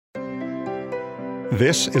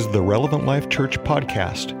This is the Relevant Life Church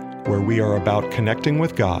podcast, where we are about connecting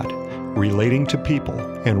with God, relating to people,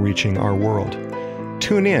 and reaching our world.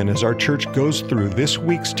 Tune in as our church goes through this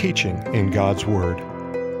week's teaching in God's Word.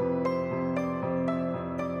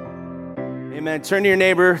 Amen. Turn to your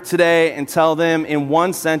neighbor today and tell them in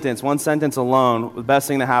one sentence alone, the best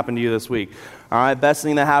thing that happened to you this week. All right, best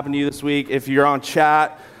thing that happened to you this week. If you're on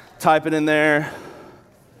chat, type it in there.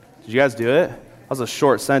 Did you guys do it? That was a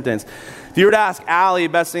short sentence. If you were to ask Allie,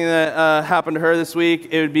 best thing that happened to her this week,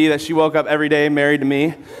 it would be that she woke up every day married to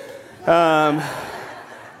me.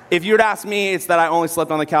 If you were to ask me, it's that I only slept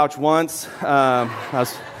on the couch once. I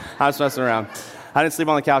was messing around. I didn't sleep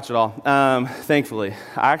on the couch at all, thankfully.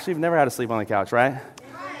 I actually have never had to sleep on the couch, right?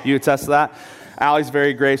 You attest to that? Allie's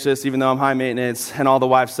very gracious, even though I'm high maintenance, and all the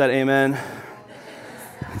wives said amen.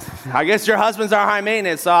 I guess your husbands are high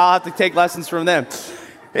maintenance, so I'll have to take lessons from them.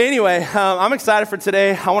 Anyway, I'm excited for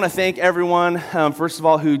today. I want to thank everyone, first of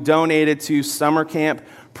all, who donated to summer camp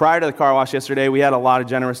prior to the car wash yesterday. We had a lot of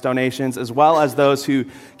generous donations, as well as those who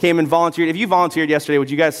came and volunteered. If you volunteered yesterday, would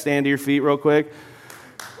you guys stand to your feet real quick?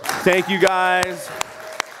 Thank you, guys.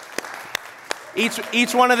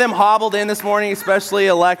 Each one of them hobbled in this morning, especially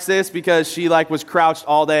Alexis, because she was crouched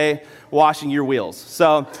all day washing your wheels.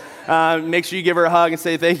 So make sure you give her a hug and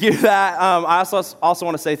say thank you to that. I also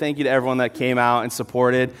want to say thank you to everyone that came out and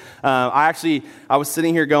supported. I was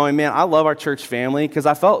sitting here going, man, I love our church family, because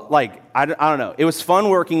I felt like, I don't know, it was fun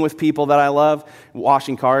working with people that I love,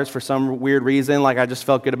 washing cars for some weird reason. I just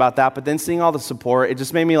felt good about that. But then seeing all the support, it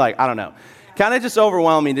just made me I don't know, kind of just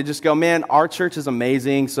overwhelming to just go, man, our church is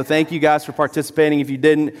amazing. So thank you guys for participating. If you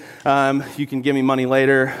didn't, you can give me money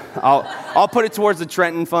later. I'll put it towards the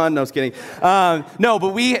Trenton Fund. No, I was kidding. No, but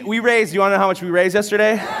we raised, you want to know how much we raised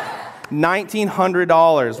yesterday?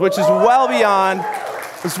 $1,900, which is well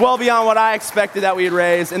beyond what I expected that we'd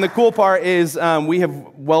raise. And the cool part is we have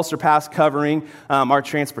well surpassed covering our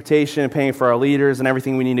transportation and paying for our leaders and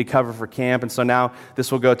everything we need to cover for camp. And so now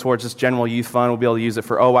this will go towards this general youth fund. We'll be able to use it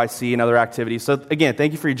for OYC and other activities. So again,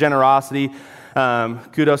 thank you for your generosity.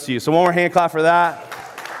 Kudos to you. So one more hand clap for that.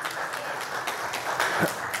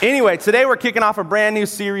 Anyway, today we're kicking off a brand new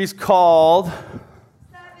series called...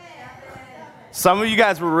 Some of you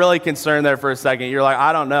guys were really concerned there for a second. You're like,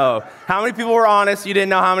 I don't know. How many people were honest? You didn't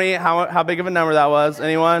know how big of a number that was?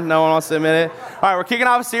 Anyone? No one wants to admit it? All right, we're kicking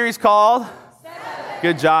off a series called... 7.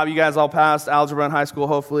 Good job. You guys all passed algebra in high school,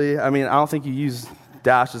 hopefully. I mean, I don't think you use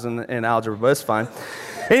dashes in algebra, but it's fine.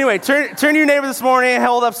 Anyway, turn to your neighbor this morning,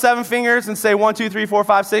 hold up 7 fingers, and say 1, 2, 3, 4,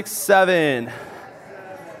 5, 6, 7.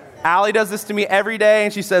 Allie does this to me every day,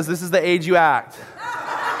 and she says, this is the age you act.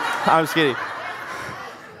 I'm just kidding.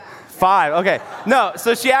 5, okay. No,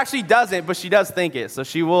 so she actually doesn't, but she does think it. So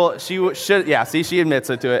she should, yeah, see, she admits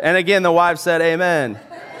it to it. And again, the wife said amen.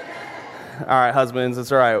 All right, husbands,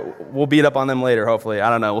 it's all right. We'll beat up on them later, hopefully. I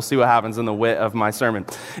don't know. We'll see what happens in the wit of my sermon.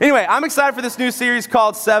 Anyway, I'm excited for this new series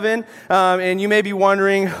called 7. And you may be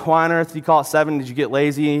wondering, why on earth do you call it 7? Did you get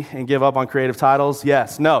lazy and give up on creative titles?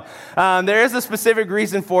 Yes, no. There is a specific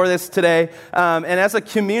reason for this today. And as a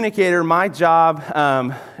communicator, my job...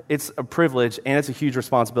 it's a privilege and it's a huge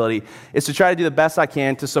responsibility, is to try to do the best I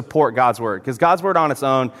can to support God's Word. Because God's Word on its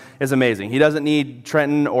own is amazing. He doesn't need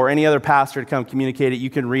Trenton or any other pastor to come communicate it. You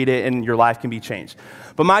can read it and your life can be changed.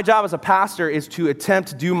 But my job as a pastor is to attempt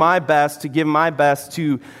to do my best, to give my best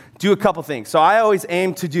to do a couple things. So I always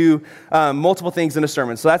aim to do multiple things in a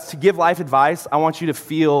sermon. So that's to give life advice. I want you to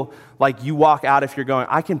feel like you walk out if you're going,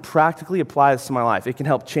 I can practically apply this to my life. It can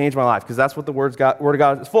help change my life, because that's what the Word of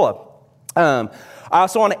God is full of. I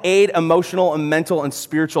also want to aid emotional and mental and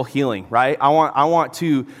spiritual healing, right? I want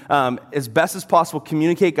to, as best as possible,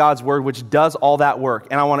 communicate God's Word, which does all that work.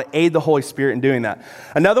 And I want to aid the Holy Spirit in doing that.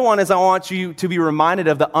 Another one is I want you to be reminded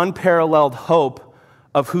of the unparalleled hope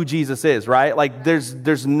of who Jesus is, right?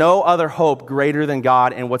 There's no other hope greater than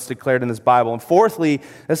God and what's declared in this Bible. And fourthly,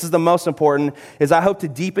 this is the most important, is I hope to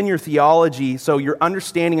deepen your theology, so your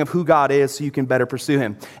understanding of who God is, so you can better pursue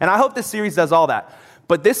Him. And I hope this series does all that.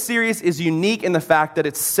 But this series is unique in the fact that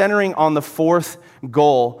it's centering on the fourth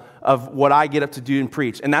goal of what I get up to do and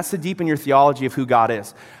preach, and that's to deepen your theology of who God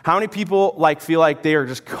is. How many people feel like they are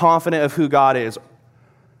just confident of who God is?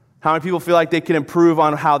 How many people feel like they can improve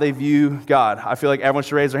on how they view God? I feel like everyone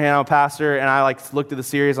should raise their hand. I'm a pastor, and I looked at the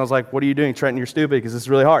series, and I was like, what are you doing, Trenton? You're stupid, because this is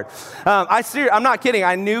really hard. I'm not kidding.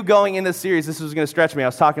 I knew going in this series this was going to stretch me. I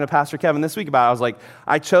was talking to Pastor Kevin this week about it. I was like,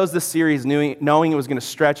 I chose this series knowing it was going to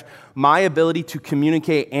stretch my ability to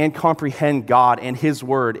communicate and comprehend God and His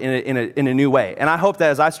Word in a new way. And I hope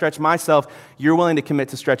that as I stretch myself, you're willing to commit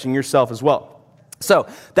to stretching yourself as well. So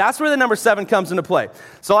that's where the number 7 comes into play.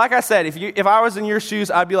 So like I said, if I was in your shoes,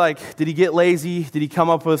 I'd be like, did he get lazy? Did he come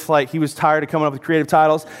up with he was tired of coming up with creative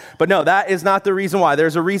titles? But no, that is not the reason why.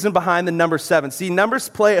 There's a reason behind the number 7. See, numbers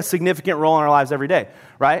play a significant role in our lives every day,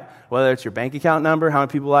 right? Whether it's your bank account number, how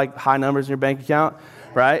many people like high numbers in your bank account?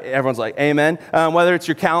 Right? Everyone's like, amen. Whether it's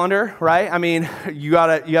your calendar, right? I mean, you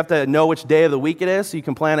have to know which day of the week it is so you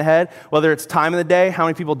can plan ahead. Whether it's time of the day, how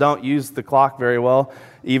many people don't use the clock very well,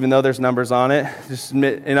 even though there's numbers on it? Just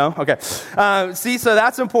admit, okay. See, so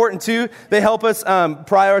that's important too. They help us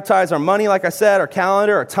prioritize our money, like I said, our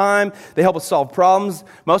calendar, our time. They help us solve problems.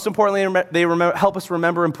 Most importantly, they help us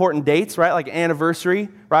remember important dates, right? Like anniversary,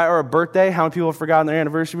 right? Or a birthday. How many people have forgotten their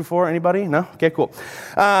anniversary before? Anybody? No? Okay, cool.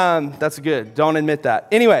 That's good. Don't admit that.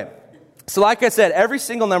 Anyway, so like I said, every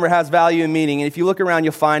single number has value and meaning, and if you look around,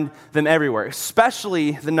 you'll find them everywhere,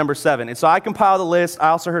 especially the number 7. And so I compiled a list. I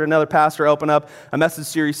also heard another pastor open up a message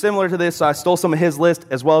series similar to this, so I stole some of his list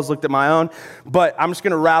as well as looked at my own, but I'm just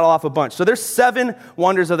going to rattle off a bunch. So there's 7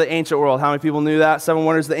 wonders of the ancient world. How many people knew that? 7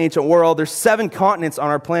 wonders of the ancient world. There's 7 continents on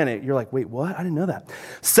our planet. You're like, wait, what? I didn't know that.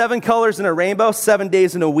 7 colors in a rainbow, 7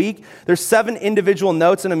 days in a week. There's 7 individual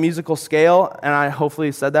notes in a musical scale, and I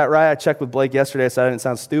hopefully said that right. I checked with Blake yesterday so I didn't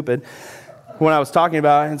sound stupid when I was talking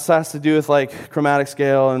about it. It has to do with chromatic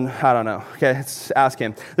scale and I don't know. Okay, let's ask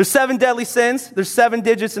him. There's 7 deadly sins. There's 7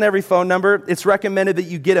 digits in every phone number. It's recommended that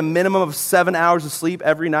you get a minimum of 7 hours of sleep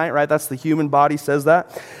every night, right? That's the human body says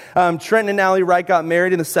that. Trenton and Natalie Wright got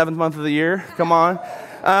married in the 7th month of the year. Come on.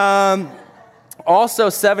 Also,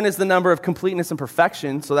 7 is the number of completeness and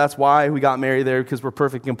perfection, so that's why we got married there, because we're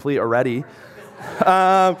perfect and complete already.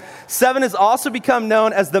 7 has also become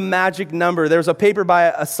known as the magic number. There was a paper by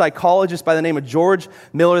a psychologist by the name of George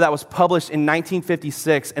Miller that was published in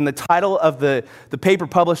 1956, and the title of the paper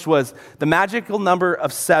published was The Magical Number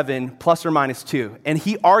of 7 plus or minus 2. And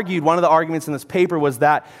he argued, one of the arguments in this paper was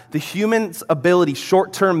that the human's ability,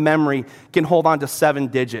 short-term memory, can hold on to 7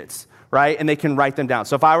 digits. Right? And they can write them down.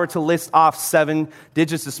 So if I were to list off 7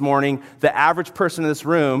 digits this morning, the average person in this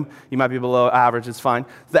room, you might be below average, it's fine.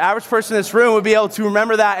 The average person in this room would be able to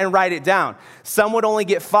remember that and write it down. Some would only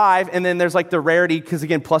get 5, and then there's the rarity, because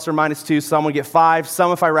again, plus or minus 2, some would get 5.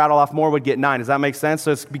 Some, if I rattle off more, would get 9. Does that make sense?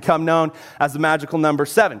 So it's become known as the magical number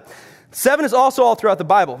 7. 7 is also all throughout the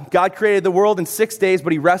Bible. God created the world in 6 days,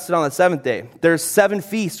 but he rested on the 7th day. There's 7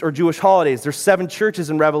 feasts or Jewish holidays. There's 7 churches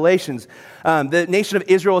in Revelations. The nation of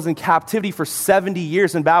Israel was in captivity for 70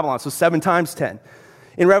 years in Babylon, so 7 times 10.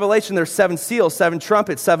 In Revelation, there's 7 seals, 7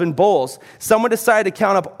 trumpets, 7 bowls. Someone decided to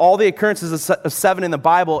count up all the occurrences of 7 in the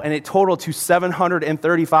Bible, and it totaled to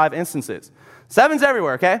 735 instances. 7's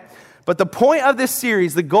everywhere, okay? But the point of this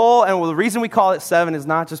series, the goal, and the reason we call it 7 is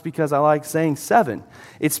not just because I like saying 7.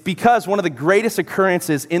 It's because one of the greatest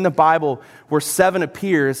occurrences in the Bible where 7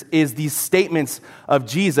 appears is these statements of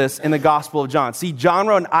Jesus in the Gospel of John. See, John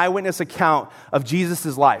wrote an eyewitness account of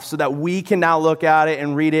Jesus' life so that we can now look at it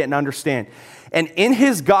and read it and understand. And in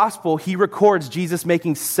his gospel, he records Jesus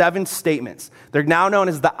making 7 statements. They're now known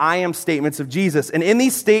as the I am statements of Jesus. And in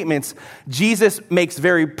these statements, Jesus makes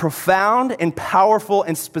very profound and powerful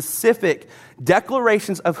and specific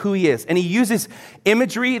declarations of who he is. And he uses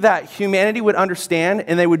imagery that humanity would understand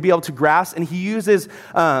and they would be able to grasp. And he uses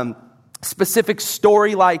specific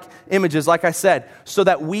story-like images, like I said, so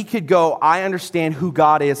that we could go, I understand who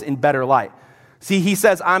God is in better light. See, he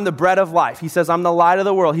says, I'm the bread of life. He says, I'm the light of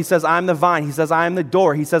the world. He says, I'm the vine. He says, I am the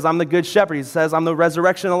door. He says, I'm the good shepherd. He says, I'm the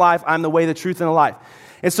resurrection and the life. I'm the way, the truth, and the life.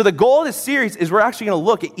 And so the goal of this series is we're actually going to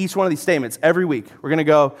look at each one of these statements every week. We're going to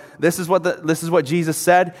go, this is what Jesus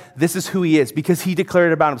said. This is who he is, because he declared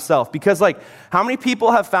it about himself. Because how many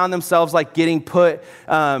people have found themselves getting put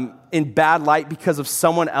in bad light because of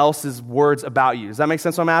someone else's words about you? Does that make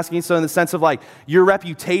sense what I'm asking? So in the sense of your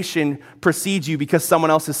reputation precedes you because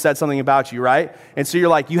someone else has said something about you, right? And so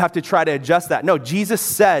you're you have to try to adjust that. No, Jesus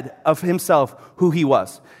said of himself who he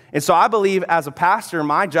was. And so I believe as a pastor,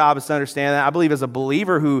 my job is to understand that. I believe as a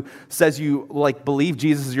believer who says you believe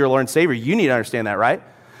Jesus is your Lord and Savior, you need to understand that, right?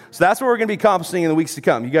 So that's what we're going to be accomplishing in the weeks to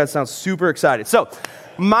come. You guys sound super excited. So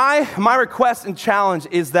my request and challenge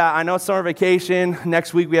is that, I know it's summer vacation.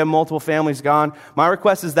 Next week we have multiple families gone. My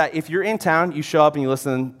request is that if you're in town, you show up and you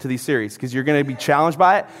listen to these series because you're going to be challenged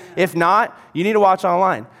by it. If not, you need to watch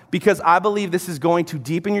online, because I believe this is going to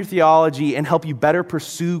deepen your theology and help you better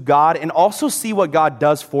pursue God and also see what God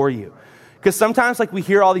does for you. Because sometimes we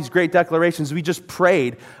hear all these great declarations. We just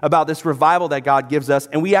prayed about this revival that God gives us,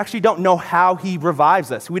 and we actually don't know how he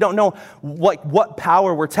revives us. We don't know what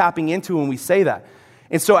power we're tapping into when we say that.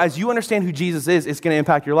 And so as you understand who Jesus is, it's going to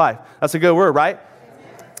impact your life. That's a good word, right?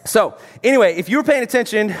 So anyway, if you were paying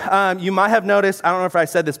attention, you might have noticed, I don't know if I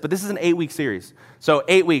said this, but this is an 8-week series. So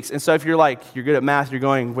 8 weeks. And so if you're good at math, you're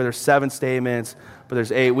going, well, there's 7 statements, but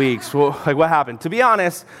there's 8 weeks. Well, what happened? To be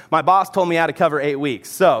honest, my boss told me how to cover 8 weeks.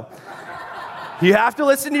 So you have to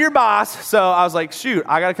listen to your boss. So I was like, shoot,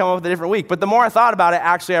 I got to come up with a different week. But the more I thought about it,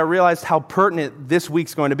 actually, I realized how pertinent this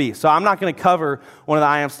week's going to be. So I'm not going to cover one of the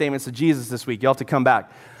I am statements of Jesus this week. You'll have to come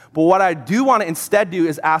back. But what I do want to instead do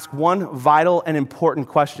is ask one vital and important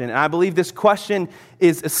question. And I believe this question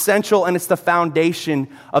is essential, and it's the foundation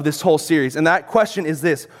of this whole series. And that question is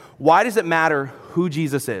this: why does it matter who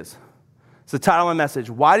Jesus is? It's the title of my message.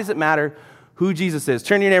 Why does it matter who Jesus is?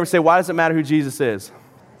 Turn to your neighbor and say, why does it matter who Jesus is?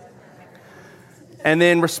 And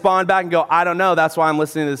then respond back and go, I don't know. That's why I'm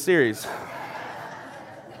listening to this series.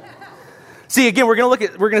 See, again, we're going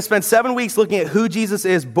to spend 7 weeks looking at who Jesus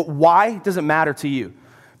is, but why does it matter to you?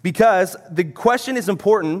 Because the question is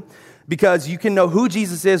important, because you can know who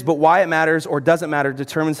Jesus is, but why it matters or doesn't matter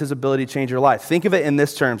determines his ability to change your life. Think of it in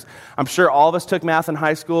this terms. I'm sure all of us took math in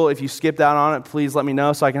high school. If you skipped out on it, please let me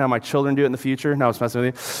know so I can have my children do it in the future. No, I was messing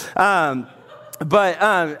with you. But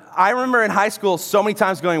I remember in high school so many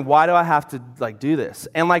times going, why do I have to do this?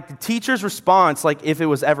 And the teacher's response, if it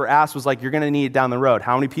was ever asked, was you're going to need it down the road.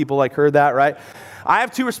 How many people heard that, right? I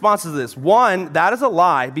have 2 responses to this. One, that is a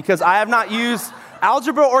lie, because I have not used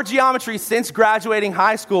algebra or geometry since graduating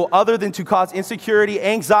high school other than to cause insecurity,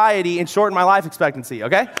 anxiety, and shorten my life expectancy,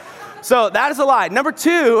 okay? So that is a lie. Number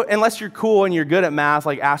 2, unless you're cool and you're good at math,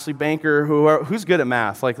 like Ashley Banker, who's good at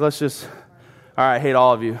math? All right, I hate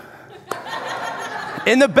all of you.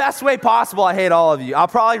 In the best way possible, I hate all of you. I'll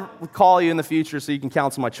probably call you in the future so you can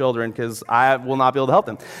counsel my children, because I will not be able to help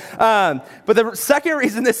them. But the second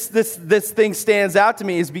reason this thing stands out to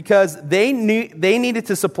me is because they needed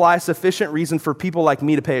to supply sufficient reason for people like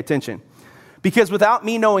me to pay attention. Because without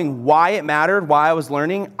me knowing why it mattered, why I was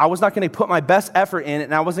learning, I was not going to put my best effort in it,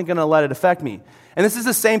 and I wasn't going to let it affect me. And this is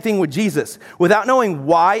the same thing with Jesus. Without knowing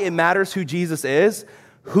why it matters who Jesus is,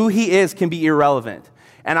 who he is can be irrelevant.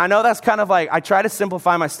 And I know that's kind of I try to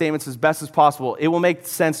simplify my statements as best as possible. It will make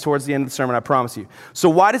sense towards the end of the sermon, I promise you.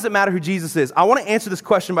 So why does it matter who Jesus is? I want to answer this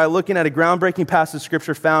question by looking at a groundbreaking passage of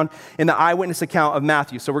Scripture found in the eyewitness account of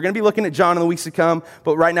Matthew. So we're going to be looking at John in the weeks to come,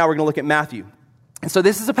 but right now we're going to look at Matthew. And so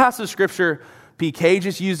this is a passage of Scripture. PK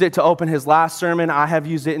just used it to open his last sermon. I have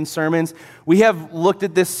used it in sermons. We have looked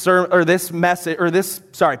at this passage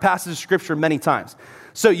of Scripture many times.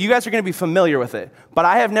 So you guys are going to be familiar with it, but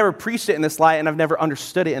I have never preached it in this light, and I've never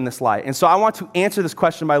understood it in this light. And so I want to answer this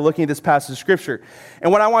question by looking at this passage of Scripture.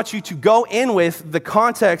 And what I want you to go in with, the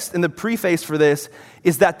context and the preface for this,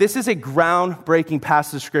 is that this is a groundbreaking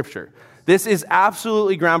passage of Scripture. This is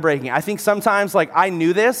absolutely groundbreaking. I think sometimes, I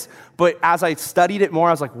knew this, but as I studied it more,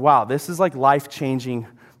 I was like, wow, this is life-changing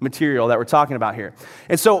material that we're talking about here.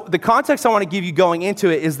 And so the context I want to give you going into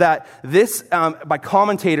it is that this, by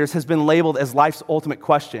commentators, has been labeled as life's ultimate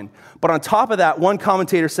question. But on top of that, one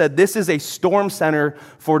commentator said this is a storm center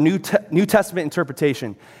for New Testament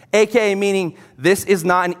interpretation, aka meaning this is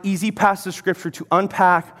not an easy passage of Scripture to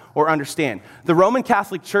unpack or understand. The Roman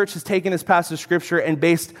Catholic Church has taken this passage of Scripture and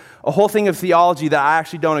based a whole thing of theology that I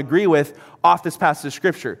actually don't agree with off this passage of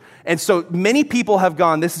Scripture. And so many people have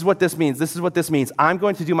gone, this is what this means, this is what this means. I'm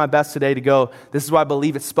going to do my best today to go, this is what I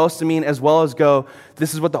believe it's supposed to mean, as well as go,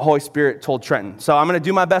 this is what the Holy Spirit told Trenton. So I'm going to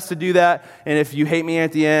do my best to do that, and if you hate me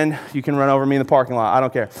at the end, you can run over me in the parking lot. I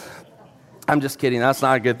don't care. I'm just kidding. That's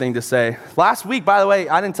not a good thing to say. Last week, by the way,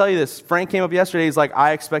 I didn't tell you this. Frank came up yesterday. He's like,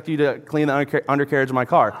 I expect you to clean the undercarriage of my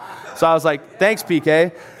car. So I was like, thanks,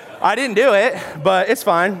 PK. I didn't do it, but it's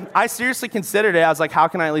fine. I seriously considered it. I was like, how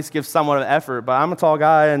can I at least give somewhat of effort? But I'm a tall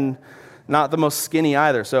guy and not the most skinny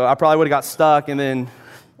either. So I probably would have got stuck, and then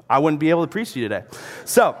I wouldn't be able to preach to you today.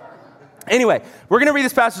 So anyway, we're going to read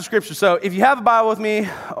this passage of Scripture. So if you have a Bible with me,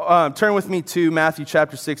 turn with me to Matthew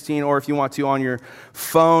chapter 16, or if you want to on your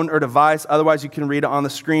phone or device. Otherwise, you can read it on the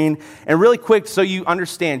screen. And really quick, so you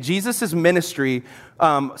understand, Jesus' ministry,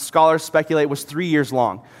 scholars speculate, was 3 years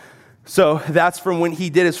long. So that's from when he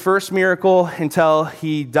did his first miracle until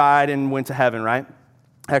he died and went to heaven, right?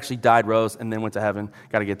 Actually died, rose, and then went to heaven.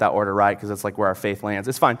 Got to get that order right, because that's where our faith lands.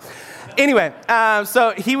 It's fine. Anyway,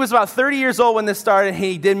 so he was about 30 years old when this started.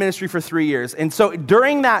 He did ministry for 3 years. And so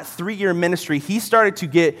during that 3-year ministry, he started to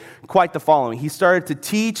get quite the following. He started to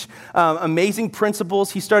teach amazing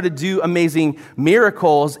principles. He started to do amazing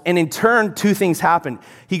miracles. And in turn, 2 things happened.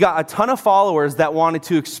 He got a ton of followers that wanted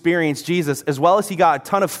to experience Jesus, as well as he got a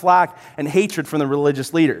ton of flack and hatred from the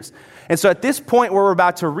religious leaders. And so at this point where we're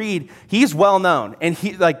about to read, he's well known. And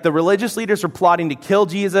the religious leaders are plotting to kill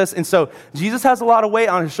Jesus. And so Jesus has a lot of weight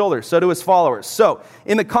on his shoulders. So do his followers. So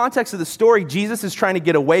in the context of the story, Jesus is trying to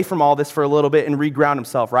get away from all this for a little bit and reground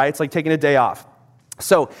himself, right? It's like taking a day off.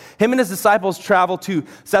 So him and his disciples travel to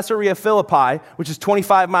Caesarea Philippi, which is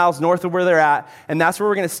 25 miles north of where they're at, and that's where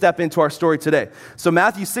we're going to step into our story today. So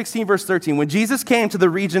Matthew 16, verse 13, when Jesus came to the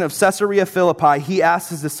region of Caesarea Philippi, he asked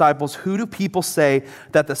his disciples, who do people say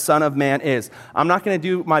that the Son of Man is? I'm not going to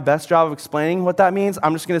do my best job of explaining what that means.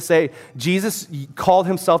 I'm just going to say Jesus called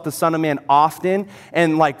himself the Son of Man often,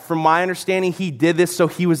 and from my understanding, he did this so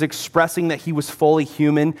he was expressing that he was fully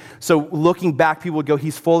human. So looking back, people would go,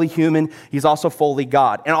 he's fully human, he's also fully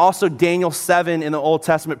God. And also Daniel 7 in the Old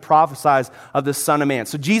Testament prophesies of the Son of Man.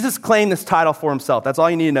 So Jesus claimed this title for himself. That's all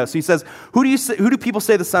you need to know. So he says, who do people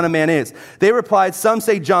say the Son of Man is? They replied, some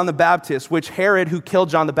say John the Baptist, which Herod, who killed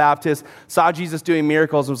John the Baptist, saw Jesus doing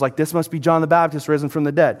miracles and was like, this must be John the Baptist risen from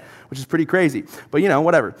the dead, which is pretty crazy. But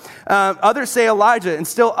whatever. Others say Elijah, and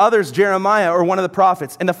still others Jeremiah or one of the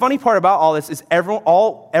prophets. And the funny part about all this is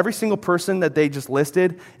every single person that they just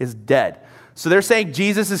listed is dead. So they're saying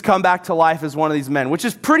Jesus has come back to life as one of these men, which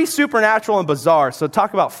is pretty supernatural and bizarre. So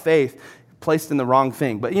talk about faith placed in the wrong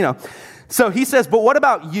thing. But, so he says, but what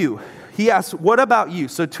about you? He asks, what about you?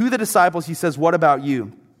 So to the disciples, he says, what about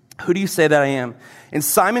you? Who do you say that I am? And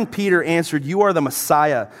Simon Peter answered, you are the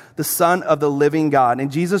Messiah, the Son of the living God.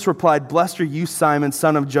 And Jesus replied, blessed are you, Simon,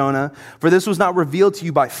 son of Jonah, for this was not revealed to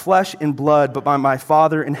you by flesh and blood, but by my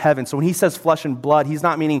Father in heaven. So when he says flesh and blood, he's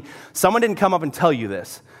not meaning someone didn't come up and tell you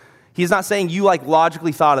this. He's not saying you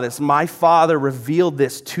logically thought of this. My Father revealed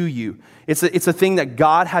this to you. It's a thing that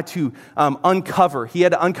God had to uncover. He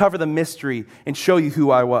had to uncover the mystery and show you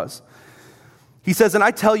who I was. He says, and I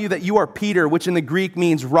tell you that you are Peter, which in the Greek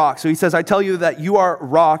means rock. So he says, I tell you that you are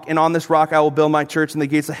rock, and on this rock I will build my church, and the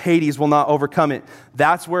gates of Hades will not overcome it.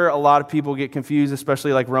 That's where a lot of people get confused,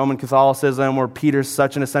 especially Roman Catholicism, where Peter's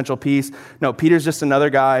such an essential piece. No, Peter's just another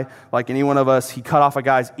guy, like any one of us. He cut off a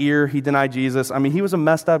guy's ear. He denied Jesus. He was a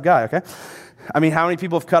messed up guy, okay? How many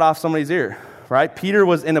people have cut off somebody's ear? Right? Peter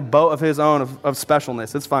was in a boat of his own of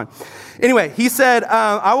specialness. It's fine. Anyway, he said,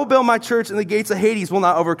 I will build my church, and the gates of Hades will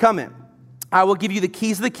not overcome it. I will give you the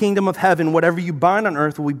keys of the kingdom of heaven. Whatever you bind on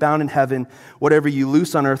earth will be bound in heaven. Whatever you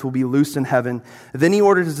loose on earth will be loosed in heaven. Then he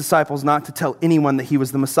ordered his disciples not to tell anyone that he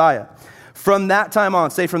was the Messiah. From that time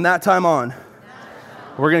on, say from that time on.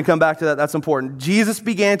 We're going to come back to that. That's important. Jesus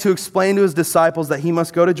began to explain to his disciples that he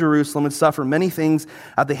must go to Jerusalem and suffer many things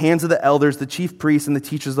at the hands of the elders, the chief priests, and the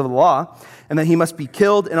teachers of the law, and that he must be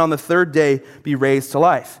killed and on the third day be raised to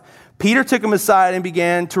life. Peter took him aside and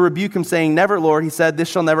began to rebuke him, saying, never, Lord. He said, this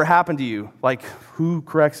shall never happen to you. Who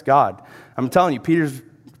corrects God? I'm telling you, Peter's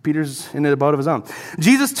in a boat of his own.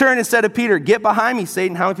 Jesus turned and said to Peter, get behind me,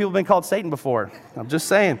 Satan. How many people have been called Satan before? I'm just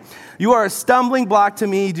saying. You are a stumbling block to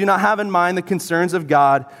me. Do not have in mind the concerns of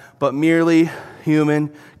God, but merely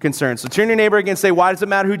human concerns. So turn your neighbor again and say, why does it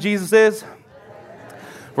matter who Jesus is?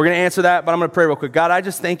 We're going to answer that, but I'm going to pray real quick. God, I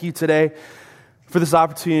just thank you today for this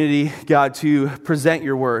opportunity, God, to present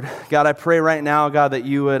your word. God, I pray right now, God, that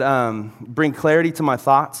you would bring clarity to my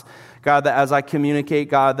thoughts. God, that as I communicate,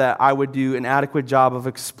 God, that I would do an adequate job of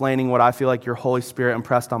explaining what I feel like your Holy Spirit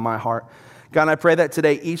impressed on my heart. God, I pray that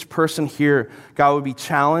today each person here, God, would be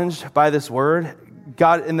challenged by this word.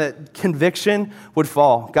 God, and that conviction would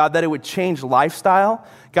fall. God, that it would change lifestyle.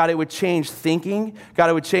 God, it would change thinking. God,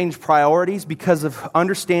 it would change priorities because of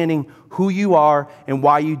understanding who you are and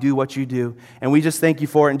why you do what you do. And we just thank you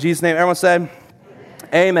for it. In Jesus' name, everyone said,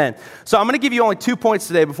 Amen. So I'm going to give you only 2 points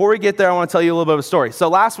today. Before we get there, I want to tell you a little bit of a story. So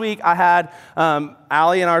last week, I had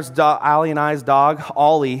Allie and I's dog,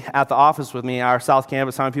 Ollie, at the office with me at our South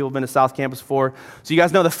Campus. How many people have been to South Campus before? So you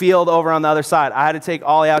guys know the field over on the other side. I had to take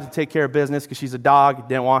Ollie out to take care of business because she's a dog.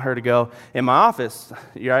 Didn't want her to go in my office.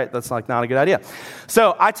 You're right? That's not a good idea.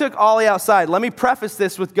 So I took Ollie outside. Let me preface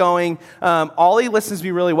this with going, Ollie listens to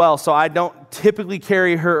me really well, so I don't typically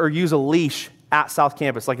carry her or use a leash at South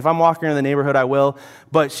Campus. If I'm walking in the neighborhood, I will,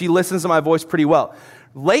 but she listens to my voice pretty well.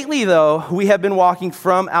 Lately, though, we have been walking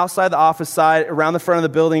from outside the office side, around the front of the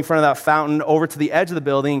building, in front of that fountain, over to the edge of the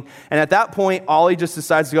building, and at that point, Ollie just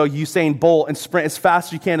decides to go Usain Bolt and sprint as fast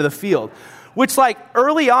as you can to the field. Which,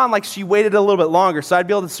 early on, she waited a little bit longer, so I'd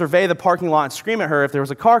be able to survey the parking lot and scream at her if there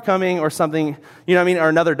was a car coming or something, or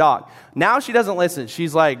another dog. Now she doesn't listen.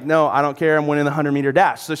 She's like, no, I don't care, I'm winning the 100-meter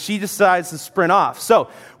dash. So she decides to sprint off. So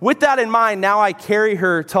with that in mind, now I carry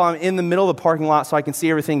her till I'm in the middle of the parking lot so I can see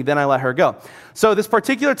everything, then I let her go. So this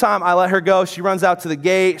particular time, I let her go. She runs out to the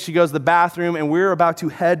gate, she goes to the bathroom, and we're about to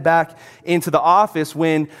head back into the office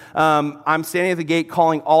when I'm standing at the gate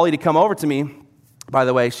calling Ollie to come over to me. By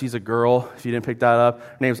the way, she's a girl, if you didn't pick that up.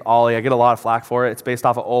 Her name's Ollie. I get a lot of flack for it. It's based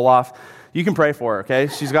off of Olaf. You can pray for her, okay?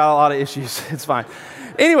 She's got a lot of issues. It's fine.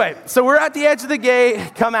 Anyway, so we're at the edge of the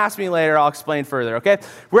gate. Come ask me later. I'll explain further, okay?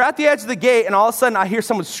 We're at the edge of the gate, and all of a sudden, I hear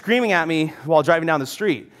someone screaming at me while driving down the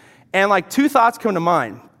street. And, like, two thoughts come to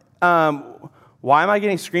mind. Why am I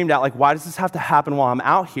getting screamed at? Like, why does this have to happen while I'm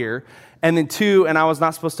out here? And then two, and I was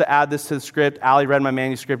not supposed to add this to the script. Allie read my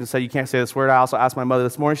manuscript and said, you can't say this word. I also asked my mother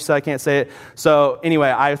this morning. She said, I can't say it. So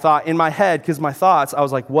anyway, I thought in my head, because my thoughts, I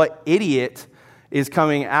was like, what idiot is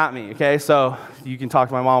coming at me? Okay, so you can talk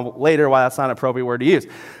to my mom later why that's not an appropriate word to use.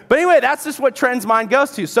 But anyway, that's just what Trenton's mind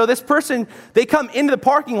goes to. So this person, they come into the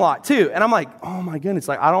parking lot too. And I'm like, oh my goodness,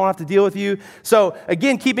 like I don't have to deal with you. So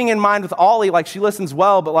again, keeping in mind with Ollie, like she listens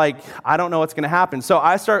well, but like I don't know what's going to happen. So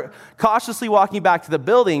I start cautiously walking back to the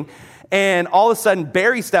building. And all of a sudden,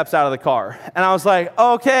 Barry steps out of the car. And I was like,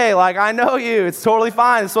 okay, like, I know you. It's totally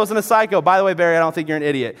fine. This wasn't a psycho. By the way, Barry, I don't think you're an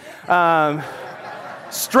idiot.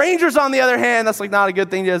 Strangers, on the other hand, that's like not a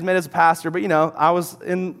good thing to admit as a pastor. But, you know, I was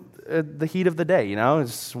in the heat of the day, you know.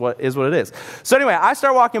 It's what it is. So anyway, I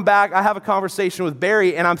start walking back. I have a conversation with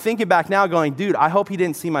Barry. And I'm thinking back now going, dude, I hope he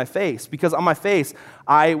didn't see my face. Because on my face,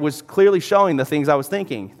 I was clearly showing the things I was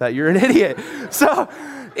thinking, that you're an idiot. So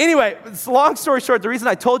anyway, long story short, the reason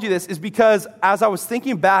I told you this is because as I was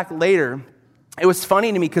thinking back later, it was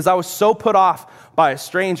funny to me because I was so put off by a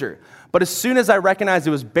stranger. But as soon as I recognized it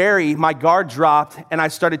was Barry, my guard dropped and I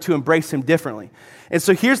started to embrace him differently. And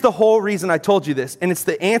so here's the whole reason I told you this. And it's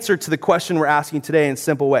the answer to the question we're asking today in a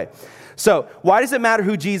simple way. So why does it matter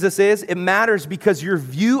who Jesus is? It matters because your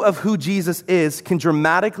view of who Jesus is can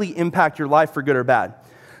dramatically impact your life for good or bad.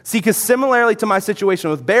 See, because similarly to my situation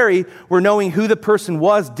with Barry, where knowing who the person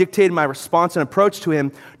was dictated my response and approach to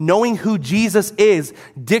him, knowing who Jesus is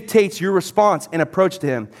dictates your response and approach to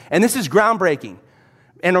him. And this is groundbreaking.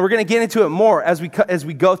 And we're going to get into it more as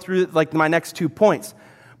we go through like my next 2 points.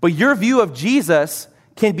 But your view of Jesus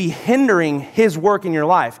can be hindering his work in your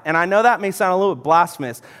life. And I know that may sound a little bit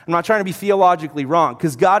blasphemous. I'm not trying to be theologically wrong,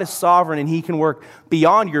 because God is sovereign and he can work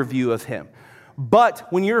beyond your view of him. But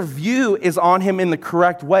when your view is on him in the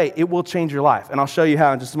correct way, it will change your life. And I'll show you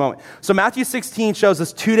how in just a moment. So Matthew 16 shows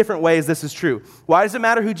us 2 different ways this is true. Why does it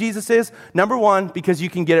matter who Jesus is? Number 1, because you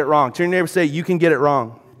can get it wrong. Turn to your neighbor and say, you can get it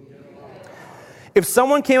wrong. If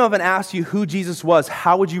someone came up and asked you who Jesus was,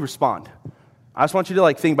 how would you respond? I just want you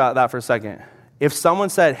to think about that for a second. If someone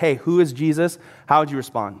said, hey, who is Jesus? How would you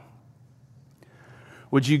respond?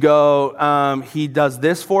 Would you go, he does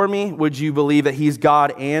this for me? Would you believe that he's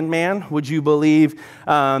God and man? Would you believe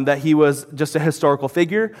that he was just a historical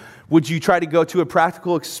figure? Would you try to go to a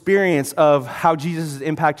practical experience of how Jesus has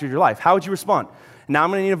impacted your life? How would you respond? Now I'm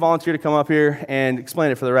going to need a volunteer to come up here and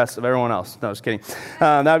explain it for the rest of everyone else. No, just kidding.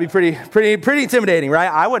 That would be pretty intimidating, right?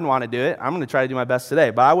 I wouldn't want to do it. I'm going to try to do my best today,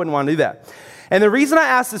 but I wouldn't want to do that. And the reason I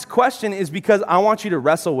ask this question is because I want you to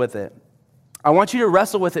wrestle with it. I want you to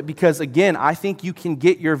wrestle with it because, again, I think you can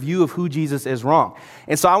get your view of who Jesus is wrong.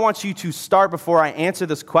 And so I want you to start before I answer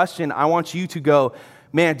this question. I want you to go,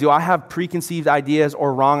 man, do I have preconceived ideas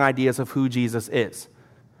or wrong ideas of who Jesus is?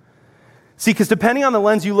 See, because depending on the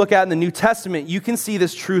lens you look at in the New Testament, you can see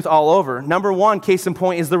this truth all over. Number 1, case in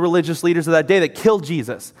point, is the religious leaders of that day that killed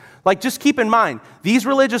Jesus. Just keep in mind, these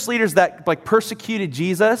religious leaders that persecuted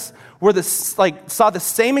Jesus were saw the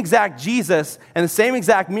same exact Jesus and the same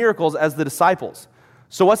exact miracles as the disciples.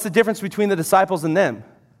 So what's the difference between the disciples and them?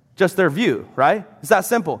 Just their view, right? It's that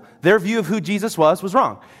simple. Their view of who Jesus was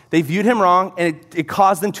wrong. They viewed him wrong, and it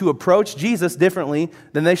caused them to approach Jesus differently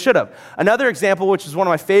than they should have. Another example, which is one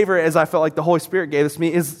of my favorite, as I felt like the Holy Spirit gave this to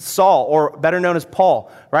me, is Saul, or better known as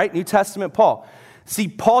Paul, right? New Testament Paul. See,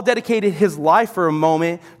 Paul dedicated his life for a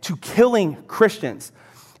moment to killing Christians.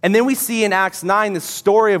 And then we see in Acts 9 this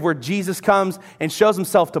story of where Jesus comes and shows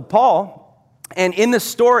himself to Paul. And in this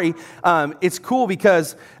story, it's cool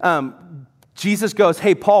because Jesus goes,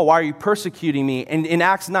 hey, Paul, why are you persecuting me? And in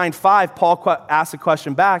Acts 9:5, Paul asks a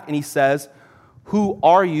question back, and he says, who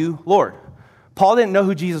are you, Lord? Paul didn't know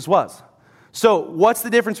who Jesus was. So what's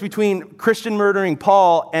the difference between Christian murdering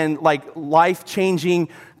Paul and life-changing,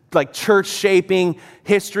 church-shaping,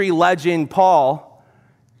 history legend Paul?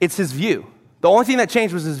 It's his view. The only thing that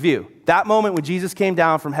changed was his view. That moment when Jesus came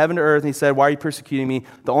down from heaven to earth and he said, why are you persecuting me?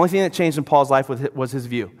 The only thing that changed in Paul's life was his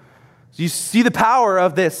view. So you see the power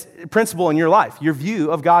of this principle in your life. Your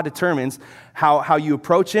view of God determines how you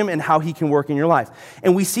approach him and how he can work in your life.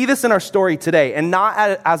 And we see this in our story today, and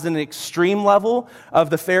not as an extreme level of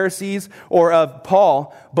the Pharisees or of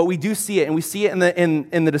Paul, but we do see it, and we see it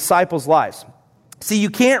in the disciples' lives. See,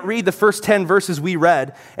 you can't read the first 10 verses we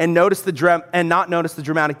read and not notice the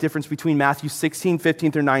dramatic difference between Matthew 16,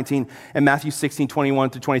 15 through 19 and Matthew 16,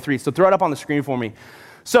 21 through 23. So throw it up on the screen for me.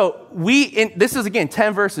 So this is, again,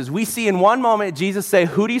 10 verses. We see in one moment Jesus say,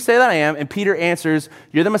 "Who do you say that I am?" And Peter answers,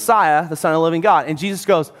 "You're the Messiah, the Son of the living God." And Jesus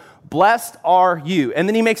goes, "Blessed are you." And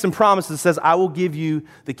then he makes some promises, says, "I will give you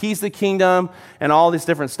the keys to the kingdom," and all this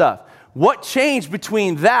different stuff. What changed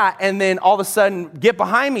between that and then all of a sudden, "Get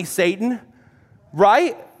behind me, Satan,"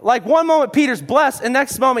 right? Like one moment Peter's blessed, and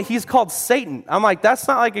next moment he's called Satan. I'm like, that's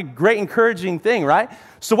not like a great encouraging thing, right?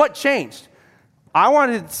 So what changed? I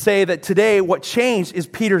wanted to say that today what changed is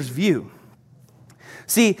Peter's view.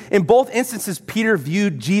 See, in both instances, Peter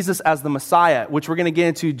viewed Jesus as the Messiah, which we're going to get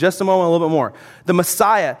into just a moment, a little bit more. The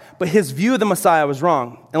Messiah, but his view of the Messiah was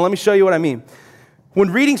wrong. And let me show you what I mean.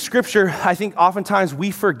 When reading Scripture, I think oftentimes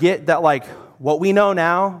we forget that like what we know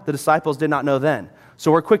now, the disciples did not know then.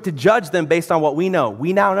 So we're quick to judge them based on what we know.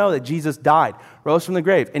 We now know that Jesus died, rose from the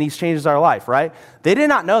grave, and he's changed our life, right? They did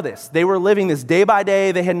not know this. They were living this day by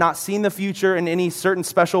day. They had not seen the future in any certain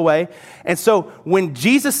special way. And so when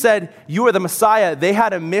Jesus said, "You are the Messiah," they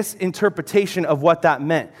had a misinterpretation of what that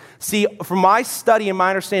meant. See, from my study and my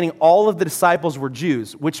understanding, all of the disciples were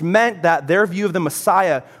Jews, which meant that their view of the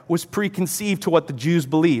Messiah was preconceived to what the Jews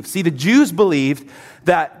believed. See, the Jews believed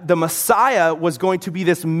that the Messiah was going to be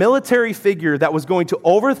this military figure that was going to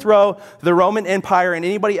overthrow the Roman Empire and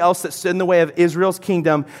anybody else that stood in the way of Israel's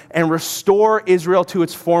kingdom and restore Israel to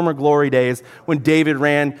its former glory days when David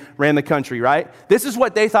ran the country, right? This is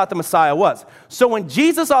what they thought the Messiah was. So when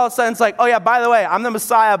Jesus all of a sudden is like, "Oh yeah, by the way, I'm the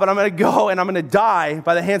Messiah, but I'm going to go and I'm going to die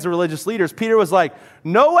by the hands of religious leaders," Peter was like,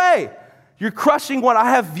 "No way. You're crushing what I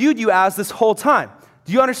have viewed you as this whole time."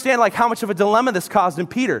 Do you understand like how much of a dilemma this caused in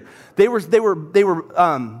Peter? They were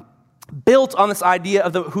built on this idea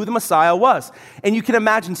of who the Messiah was. And you can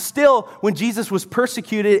imagine still when Jesus was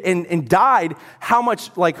persecuted and died, how much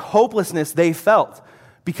like hopelessness they felt.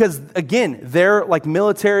 Because again, their like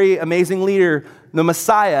military amazing leader, the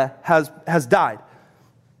Messiah, has died.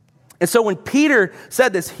 And so when Peter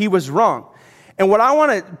said this, he was wrong. And what I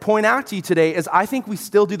want to point out to you today is I think we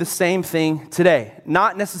still do the same thing today.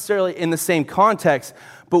 Not necessarily in the same context,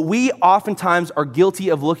 but we oftentimes are guilty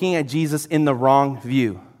of looking at Jesus in the wrong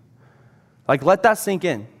view. Like, let that sink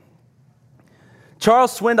in.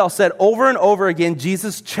 Charles Swindoll said, "Over and over again,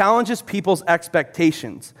 Jesus challenges people's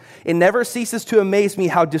expectations. It never ceases to amaze me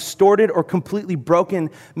how distorted or completely broken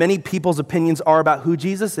many people's opinions are about who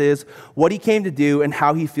Jesus is, what he came to do, and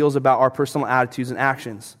how he feels about our personal attitudes and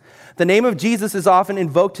actions. The name of Jesus is often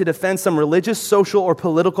invoked to defend some religious, social, or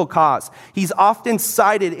political cause. He's often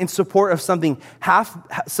cited in support of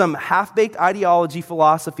some half-baked ideology,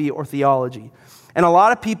 philosophy, or theology. And a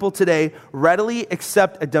lot of people today readily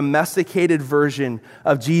accept a domesticated version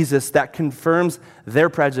of Jesus that confirms their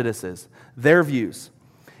prejudices, their views.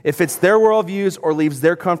 It fits their worldviews or leaves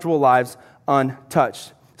their comfortable lives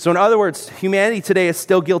untouched." So in other words, humanity today is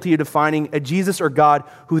still guilty of defining a Jesus or God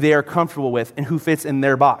who they are comfortable with and who fits in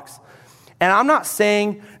their box. And I'm not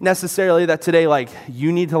saying necessarily that today, like,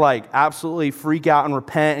 you need to, like, absolutely freak out and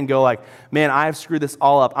repent and go, like, "Man, I have screwed this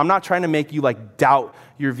all up." I'm not trying to make you, like, doubt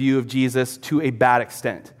your view of Jesus to a bad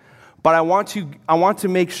extent. But I want to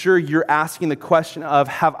make sure you're asking the question of,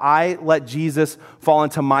 have I let Jesus fall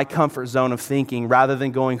into my comfort zone of thinking rather than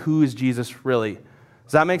going, who is Jesus really?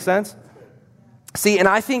 Does that make sense? See, and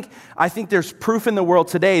I think there's proof in the world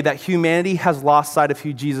today that humanity has lost sight of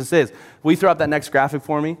who Jesus is. Will you throw up that next graphic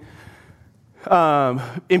for me?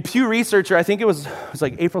 In Pew Researcher, I think it was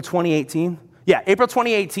like April 2018. Yeah, April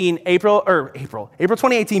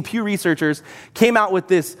 2018, Pew Researchers came out with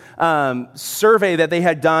this survey that they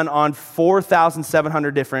had done on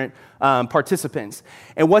 4,700 different participants.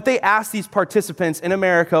 And what they asked these participants in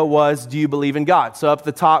America was, do you believe in God? So up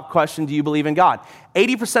the top question, do you believe in God?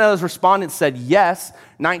 80% of those respondents said yes,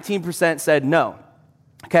 19% said no.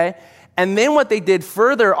 Okay? And then what they did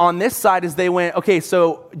further on this side is they went, okay,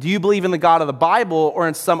 so do you believe in the God of the Bible or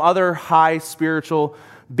in some other high spiritual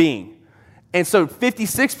being? And so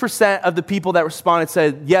 56% of the people that responded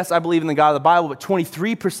said, yes, I believe in the God of the Bible, but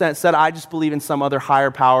 23% said, I just believe in some other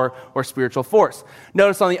higher power or spiritual force.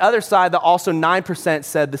 Notice on the other side that also 9%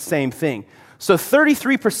 said the same thing. So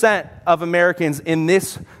 33% of Americans in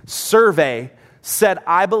this survey said,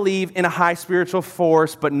 I believe in a high spiritual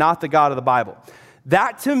force, but not the God of the Bible.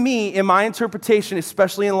 That to me, in my interpretation,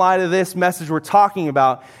 especially in light of this message we're talking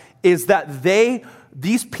about, is that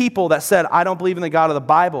these people that said, I don't believe in the God of the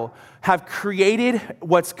Bible, have created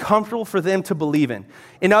what's comfortable for them to believe in.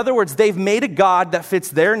 In other words, they've made a God that fits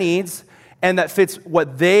their needs and that fits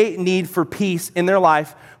what they need for peace in their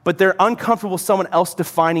life, but they're uncomfortable with someone else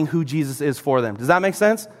defining who Jesus is for them. Does that make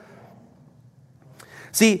sense?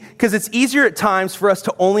 See, because it's easier at times for us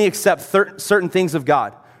to only accept certain things of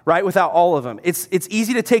God, right, without all of them. It's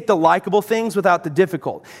easy to take the likable things without the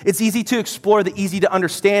difficult. It's easy to explore the easy to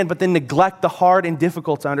understand, but then neglect the hard and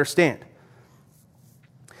difficult to understand.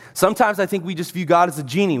 Sometimes I think we just view God as a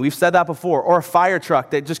genie. We've said that before. Or a fire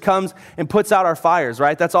truck that just comes and puts out our fires,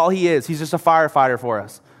 right? That's all he is. He's just a firefighter for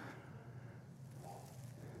us.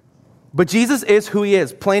 But Jesus is who he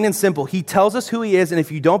is, plain and simple. He tells us who he is, and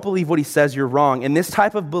if you don't believe what he says, you're wrong. And this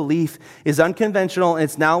type of belief is unconventional, and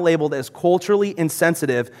it's now labeled as culturally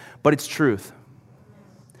insensitive, but it's truth.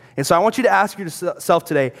 And so I want you to ask yourself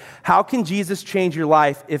today, how can Jesus change your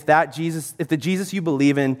life if the Jesus you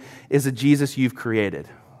believe in is a Jesus you've created?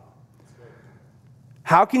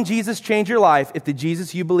 How can Jesus change your life if the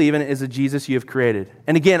Jesus you believe in is a Jesus you have created?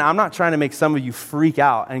 And again, I'm not trying to make some of you freak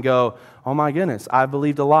out and go, oh my goodness, I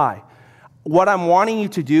believed a lie. What I'm wanting you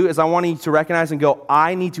to do is I want you to recognize and go,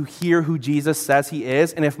 I need to hear who Jesus says he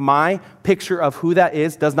is, and if my picture of who that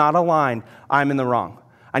is does not align, I'm in the wrong.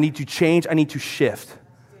 I need to change, I need to shift.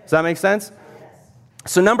 Does that make sense?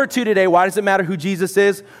 So number 2 today, why does it matter who Jesus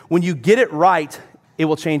is? When you get it right, it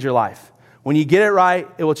will change your life. When you get it right,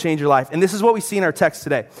 it will change your life. And this is what we see in our text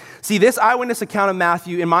today. See, this eyewitness account of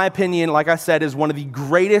Matthew, in my opinion, like I said, is one of the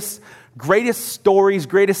greatest stories,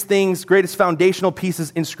 greatest things, greatest foundational pieces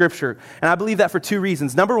in Scripture. And I believe that for 2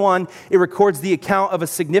 reasons. Number 1, it records the account of a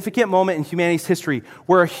significant moment in humanity's history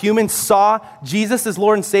where a human saw Jesus as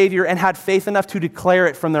Lord and Savior and had faith enough to declare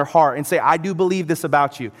it from their heart and say, I do believe this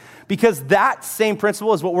about you. Because that same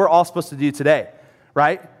principle is what we're all supposed to do today,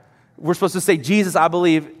 right? We're supposed to say, Jesus, I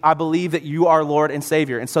believe that you are Lord and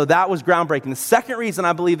Savior. And so that was groundbreaking. The second reason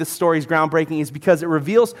I believe this story is groundbreaking is because it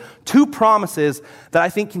reveals 2 promises that I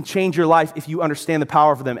think can change your life if you understand the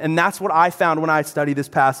power of them. And that's what I found when I studied this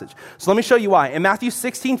passage. So let me show you why. In Matthew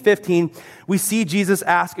 16:15, we see Jesus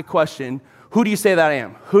ask a question, who do you say that I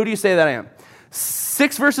am? Who do you say that I am?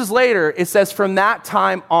 6 verses later, it says, from that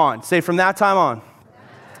time on. Say, from that time on.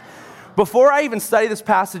 Before I even studied this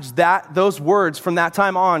passage, those words from that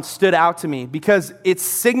time on stood out to me because it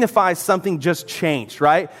signifies something just changed,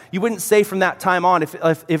 right? You wouldn't say from that time on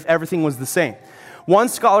if everything was the same. One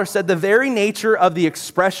scholar said the very nature of the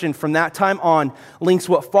expression from that time on links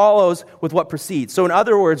what follows with what precedes. So in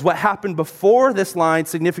other words, what happened before this line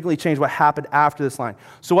significantly changed what happened after this line.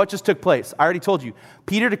 So what just took place? I already told you.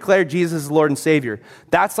 Peter declared Jesus as Lord and Savior.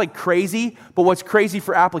 That's like crazy, but what's crazy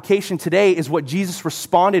for application today is what Jesus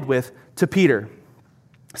responded with to Peter.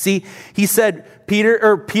 See, he said,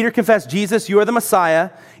 Peter confessed, Jesus, you are the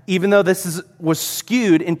Messiah. Even though this was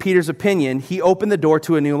skewed in Peter's opinion, he opened the door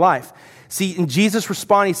to a new life. See, in Jesus'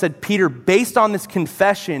 response, he said, Peter, based on this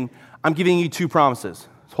confession, I'm giving you 2 promises.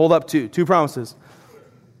 Hold up 2 promises.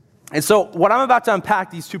 And so what I'm about to unpack,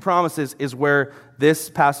 these 2 promises, is where this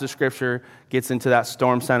passage of Scripture gets into that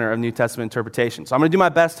storm center of New Testament interpretation. So I'm going to do my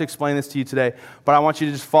best to explain this to you today, but I want you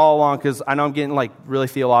to just follow along because I know I'm getting really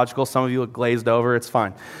theological. Some of you look glazed over. It's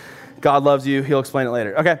fine. God loves you. He'll explain it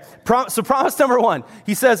later. Okay, so promise number 1,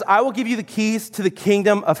 he says, I will give you the keys to the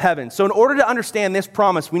kingdom of heaven. So in order to understand this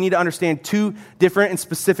promise, we need to understand 2 different and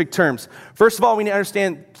specific terms. First of all, we need to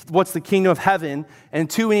understand what's the kingdom of heaven, and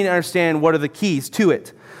 2, we need to understand what are the keys to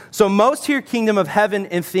it. So most hear kingdom of heaven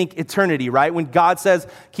and think eternity, right? When God says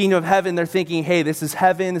kingdom of heaven, they're thinking, hey, this is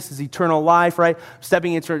heaven, this is eternal life, right?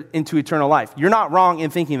 Stepping into eternal life. You're not wrong in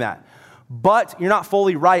thinking that. But you're not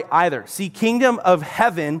fully right either. See, kingdom of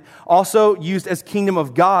heaven, also used as kingdom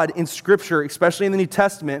of God in Scripture, especially in the New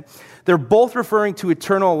Testament, they're both referring to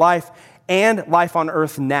eternal life and life on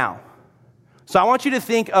earth now. So I want you to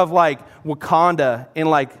think of like Wakanda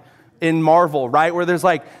in Marvel, right? Where there's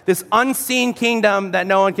like this unseen kingdom that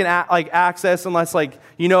no one can access unless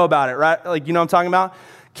you know about it, right? You know what I'm talking about?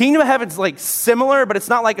 Kingdom of heaven's similar, but it's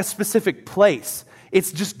not like a specific place.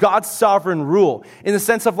 It's just God's sovereign rule in the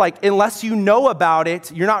sense of unless you know about it,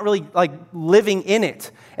 you're not really living in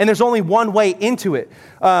it. And there's only one way into it.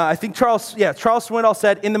 I think Charles Swindoll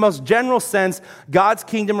said, in the most general sense, God's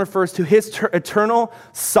kingdom refers to his eternal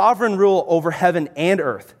sovereign rule over heaven and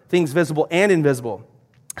earth, things visible and invisible.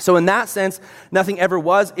 So in that sense, nothing ever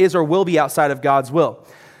was, is, or will be outside of God's will.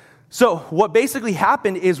 So what basically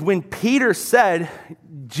happened is when Peter said,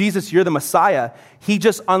 Jesus, you're the Messiah, he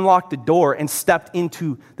just unlocked the door and stepped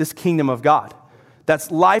into this kingdom of God. That's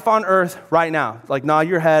life on earth right now. Nod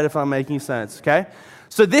your head if I'm making sense, okay?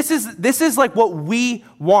 So this is what we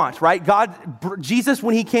want, right? Jesus,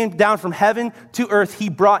 when he came down from heaven to earth, he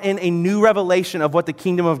brought in a new revelation of what the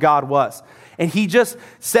kingdom of God was. And he just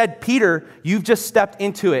said, Peter, you've just stepped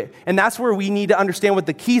into it. And that's where we need to understand what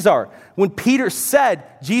the keys are. When Peter said,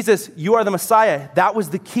 Jesus, you are the Messiah, that was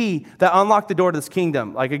the key that unlocked the door to this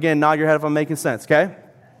kingdom. Like, again, nod your head if I'm making sense, okay?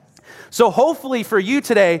 So hopefully for you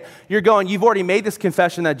today, you've already made this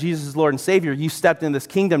confession that Jesus is Lord and Savior. You stepped in this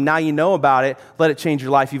kingdom. Now you know about it. Let it change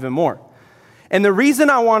your life even more. And the reason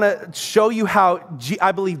I want to show you how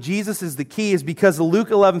I believe Jesus is the key is because Luke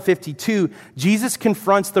 11:52, Jesus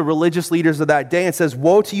confronts the religious leaders of that day and says,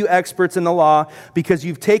 woe to you experts in the law, because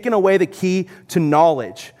you've taken away the key to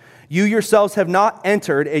knowledge. You yourselves have not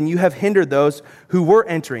entered, and you have hindered those who were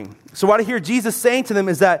entering. So what I hear Jesus saying to them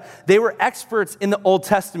is that they were experts in the Old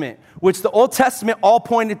Testament, which the Old Testament all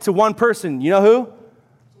pointed to one person. You know who?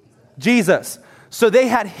 Jesus. So they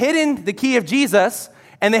had hidden the key of Jesus,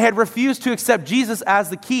 and they had refused to accept Jesus as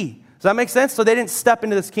the key. Does that make sense? So they didn't step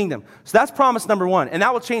into this kingdom. So that's promise number one, and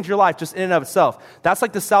that will change your life just in and of itself. That's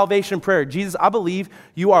like the salvation prayer. Jesus, I believe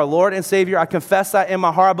you are Lord and Savior. I confess that in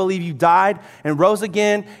my heart. I believe you died and rose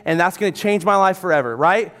again, and that's going to change my life forever,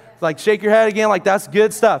 right? Like, shake your head again, like that's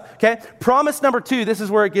good stuff, okay? Promise number two, this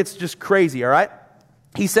is where it gets just crazy, all right?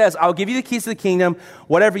 He says, I'll give you the keys to the kingdom.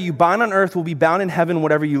 Whatever you bind on earth will be bound in heaven.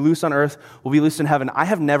 Whatever you loose on earth will be loosed in heaven. I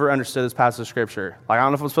have never understood this passage of scripture. Like, I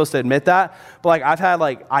don't know if I'm supposed to admit that, but like, I've had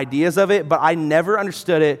like ideas of it, but I never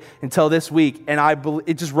understood it until this week, and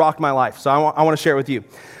it just rocked my life. So I want to share it with you.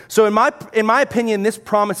 So in my opinion, this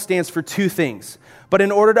promise stands for two things. But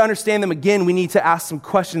in order to understand them again, we need to ask some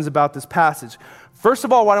questions about this passage. First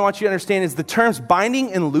of all, what I want you to understand is the terms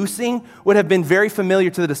binding and loosing would have been very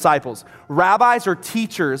familiar to the disciples. Rabbis or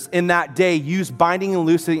teachers in that day used binding and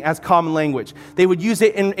loosing as common language. They would use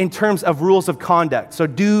it in terms of rules of conduct. So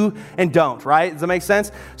do and don't, right? Does that make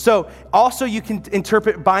sense? So also you can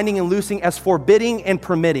interpret binding and loosing as forbidding and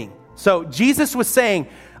permitting. So Jesus was saying,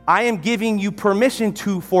 I am giving you permission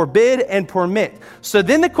to forbid and permit. So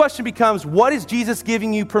then the question becomes, what is Jesus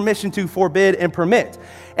giving you permission to forbid and permit?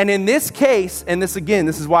 And in this case, and this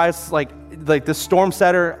is why it's like the storm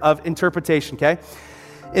setter of interpretation, okay?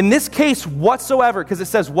 In this case, whatsoever, because it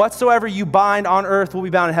says, whatsoever you bind on earth will be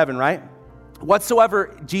bound in heaven, right?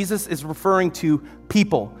 Whatsoever, Jesus is referring to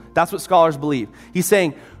people. That's what scholars believe. He's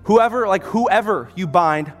saying, whoever you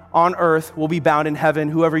bind on earth will be bound in heaven.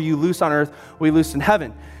 Whoever you loose on earth will be loosed in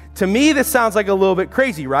heaven. To me, this sounds like a little bit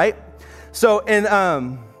crazy, right? So,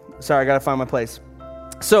 sorry, I got to find my place.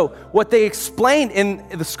 So what they explained, and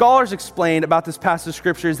the scholars explained about this passage of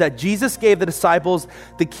scripture, is that Jesus gave the disciples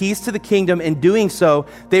the keys to the kingdom. In doing so,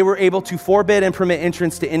 they were able to forbid and permit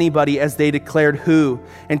entrance to anybody as they declared who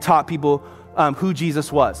and taught people who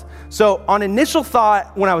Jesus was. So on initial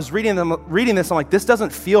thought, when I was reading this, I'm like, this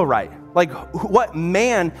doesn't feel right. Like, what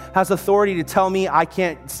man has authority to tell me I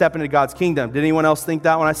can't step into God's kingdom? Did anyone else think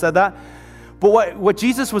that when I said that? But what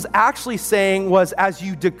Jesus was actually saying was, as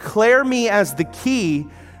you declare me as the key,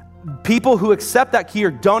 people who accept that key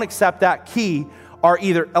or don't accept that key are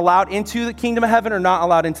either allowed into the kingdom of heaven or not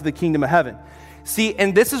allowed into the kingdom of heaven. See,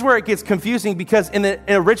 and this is where it gets confusing, because in the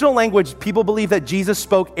original language, people believe that Jesus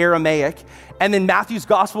spoke Aramaic, and then Matthew's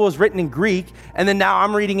gospel was written in Greek, and then now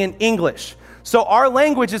I'm reading in English. So our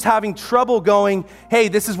language is having trouble going, hey,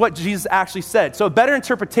 this is what Jesus actually said. So a better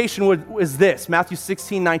interpretation is this, Matthew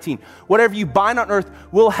 16:19. Whatever you bind on earth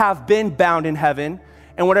will have been bound in heaven,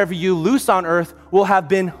 and whatever you loose on earth will have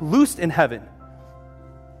been loosed in heaven.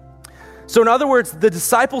 So in other words, the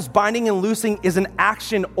disciples' binding and loosing is an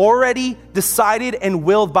action already decided and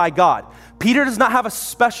willed by God. Peter does not have a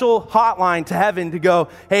special hotline to heaven to go,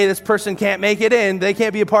 hey, this person can't make it in. They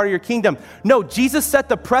can't be a part of your kingdom. No, Jesus set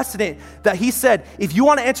the precedent that he said, if you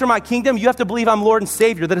want to enter my kingdom, you have to believe I'm Lord and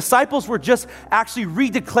Savior. The disciples were just actually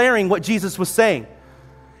redeclaring what Jesus was saying.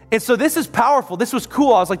 And so this is powerful. This was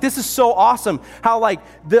cool. I was like, this is so awesome. How like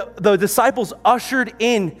the disciples ushered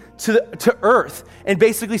in to earth and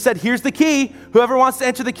basically said, here's the key. Whoever wants to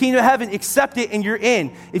enter the kingdom of heaven, accept it and you're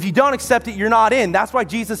in. If you don't accept it, you're not in. That's why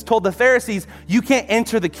Jesus told the Pharisees, you can't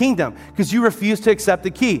enter the kingdom because you refuse to accept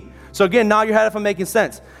the key. So again, nod your head if I'm making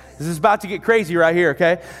sense. This is about to get crazy right here,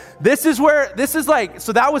 okay?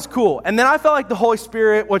 So that was cool. And then I felt like the Holy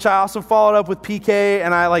Spirit, which I also followed up with PK,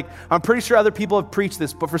 and I'm pretty sure other people have preached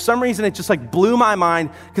this, but for some reason it just like blew my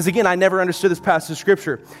mind, because again, I never understood this passage of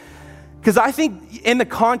scripture. Because I think in the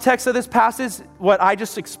context of this passage, what I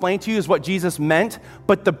just explained to you is what Jesus meant,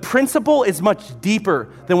 but the principle is much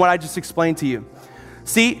deeper than what I just explained to you.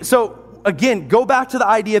 See, so again, go back to the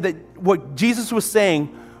idea that what Jesus was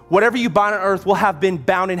saying, whatever you bind on earth will have been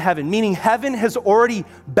bound in heaven, meaning heaven has already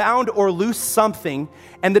bound or loosed something,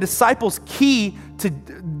 and the disciples' key to,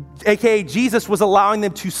 aka Jesus, was allowing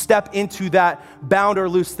them to step into that bound or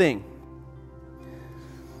loose thing.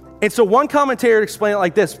 And so one commentator explained it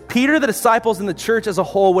like this: Peter, the disciples, and the church as a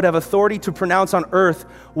whole would have authority to pronounce on earth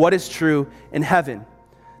what is true in heaven.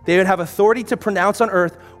 They would have authority to pronounce on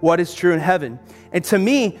earth what is true in heaven. And to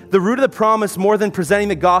me, the root of the promise, more than presenting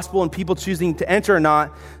the gospel and people choosing to enter or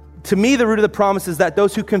not, to me, the root of the promise is that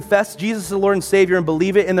those who confess Jesus as Lord and Savior and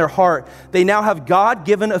believe it in their heart, they now have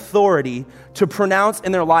God-given authority to pronounce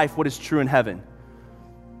in their life what is true in heaven.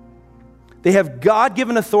 They have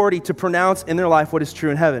God-given authority to pronounce in their life what is true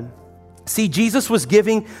in heaven. See, Jesus was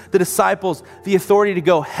giving the disciples the authority to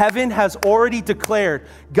go. Heaven has already declared,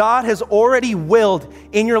 God has already willed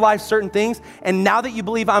in your life certain things, and now that you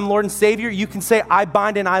believe I'm Lord and Savior, you can say, I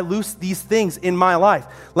bind and I loose these things in my life.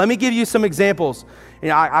 Let me give you some examples.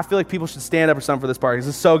 I feel like people should stand up or something for this part because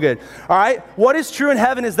it's so good. All right? What is true in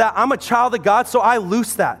heaven is that I'm a child of God, so I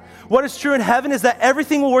loose that. What is true in heaven is that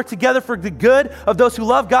everything will work together for the good of those who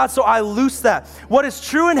love God, so I loose that. What is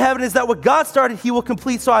true in heaven is that what God started, He will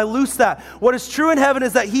complete, so I loose that. What is true in heaven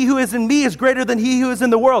is that He who is in me is greater than he who is in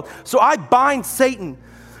the world, so I bind Satan.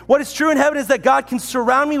 What is true in heaven is that God can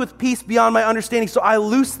surround me with peace beyond my understanding, so I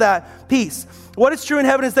loose that peace. What is true in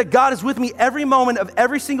heaven is that God is with me every moment of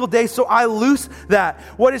every single day, so I loose that.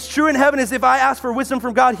 What is true in heaven is if I ask for wisdom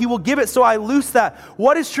from God, He will give it, so I loose that.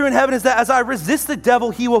 What is true in heaven is that as I resist the devil,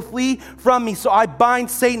 he will flee from me, so I bind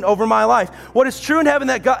Satan over my life. What is true in heaven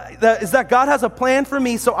is that God has a plan for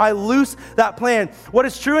me, so I loose that plan. What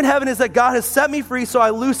is true in heaven is that God has set me free, so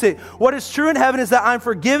I loose it. What is true in heaven is that I'm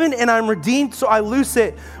forgiven and I'm redeemed, so I loose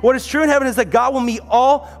it. What is true in heaven is that God will meet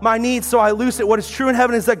all my needs, so I loose it. What is true in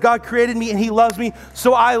heaven is that God created me and He loves me,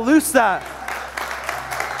 so I loose that.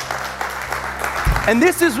 And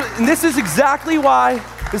this is exactly why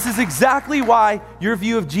your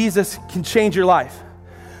view of Jesus can change your life.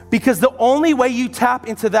 Because the only way you tap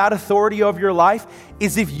into that authority over your life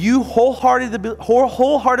is if you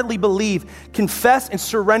wholeheartedly believe, confess, and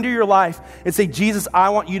surrender your life and say, Jesus, I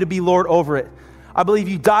want you to be Lord over it. I believe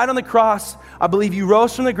you died on the cross. I believe you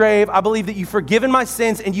rose from the grave. I believe that you've forgiven my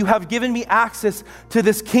sins and you have given me access to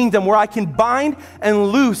this kingdom where I can bind and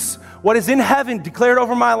loose what is in heaven declared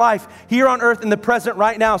over my life here on earth in the present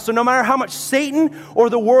right now. So no matter how much Satan or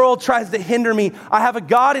the world tries to hinder me, I have a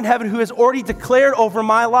God in heaven who has already declared over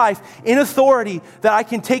my life in authority that I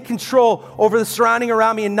can take control over the surrounding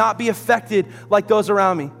around me and not be affected like those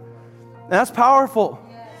around me. And that's powerful.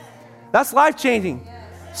 That's life-changing.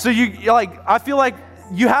 So I feel like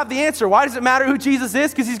you have the answer. Why does it matter who Jesus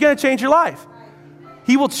is? Because He's going to change your life.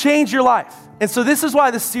 He will change your life. And so this is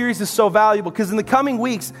why this series is so valuable, because in the coming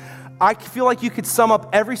weeks, I feel like you could sum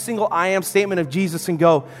up every single I am statement of Jesus and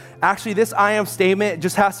go, actually, this I am statement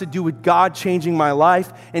just has to do with God changing my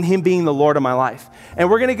life and Him being the Lord of my life. And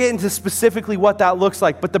we're going to get into specifically what that looks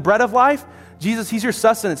like. But the bread of life, Jesus, He's your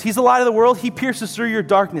sustenance. He's the light of the world. He pierces through your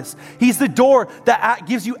darkness. He's the door that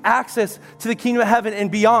gives you access to the kingdom of heaven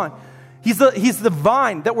and beyond. He's the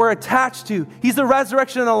vine that we're attached to. He's the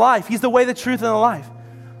resurrection and the life. He's the way, the truth, and the life.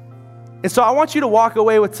 And so I want you to walk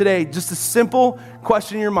away with today just a simple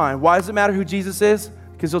question in your mind. Why does it matter who Jesus is?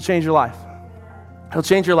 Because He'll change your life. He'll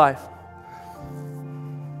change your life.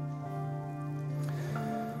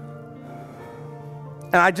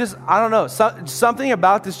 And I don't know, something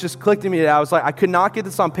about this just clicked in me today. I was like, I could not get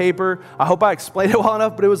this on paper. I hope I explained it well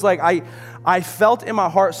enough, but it was like, I felt in my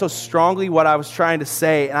heart so strongly what I was trying to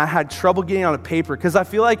say, and I had trouble getting on a paper, because I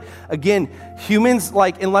feel like, again, humans,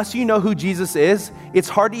 unless you know who Jesus is, it's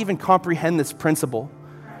hard to even comprehend this principle.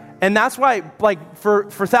 And that's why, for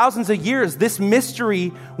thousands of years, this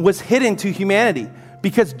mystery was hidden to humanity.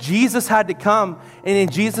 Because Jesus had to come, and in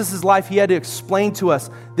Jesus' life, He had to explain to us,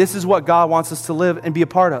 this is what God wants us to live and be a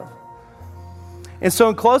part of. And so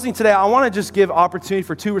in closing today, I want to just give opportunity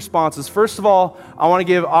for two responses. First of all, I want to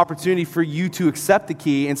give opportunity for you to accept the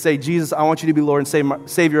key and say, Jesus, I want you to be Lord and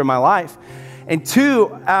Savior of my life. And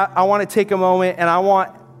two, I want to take a moment, and I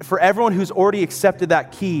want for everyone who's already accepted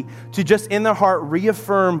that key to just in their heart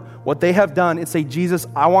reaffirm what they have done and say, Jesus,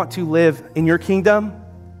 I want to live in your kingdom.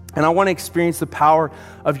 And I want to experience the power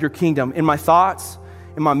of your kingdom in my thoughts,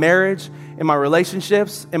 in my marriage, in my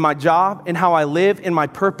relationships, in my job, in how I live, in my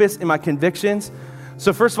purpose, in my convictions.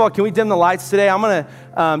 So first of all, can we dim the lights today? I'm going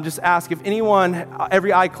to just ask if anyone,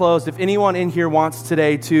 every eye closed, if anyone in here wants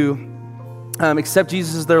today to accept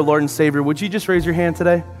Jesus as their Lord and Savior, would you just raise your hand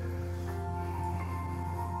today?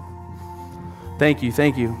 Thank you.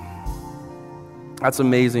 That's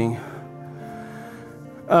amazing.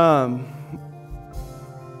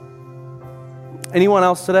 Anyone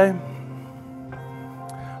else today?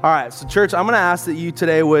 All right, so church, I'm going to ask that you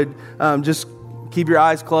today would just keep your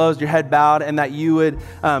eyes closed, your head bowed, and that you would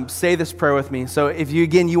say this prayer with me. So if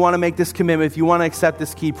you want to make this commitment, if you want to accept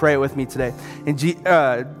this key, pray it with me today. And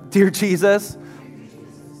dear Jesus,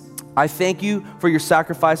 I thank you for your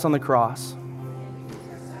sacrifice on the cross.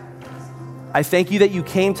 I thank you that you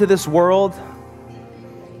came to this world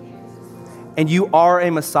and you are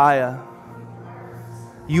a Messiah.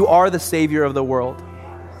 You are the Savior of the world.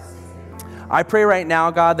 I pray right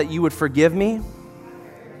now, God, that you would forgive me,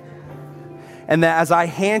 and that as I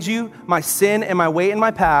hand you my sin and my weight and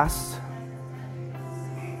my past,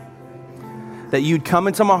 that you'd come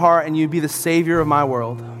into my heart and you'd be the Savior of my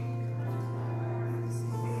world.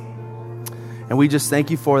 And we just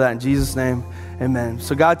thank you for that in Jesus' name, amen.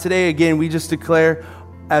 So God, today again, we just declare,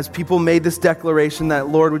 as people made this declaration that,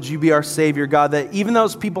 Lord, would you be our Savior, God, that even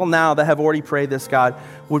those people now that have already prayed this, God,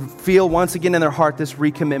 would feel once again in their heart this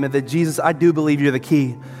recommitment that, Jesus, I do believe you're the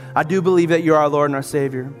key. I do believe that you're our Lord and our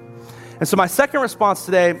Savior. And so my second response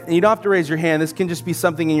today, and you don't have to raise your hand, this can just be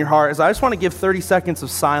something in your heart, is I just want to give 30 seconds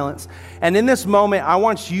of silence. And in this moment, I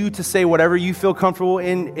want you to say whatever you feel comfortable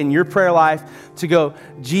in your prayer life, to go,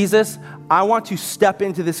 Jesus, I want to step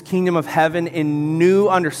into this kingdom of heaven in new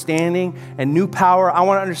understanding and new power. I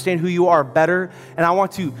want to understand who you are better, and I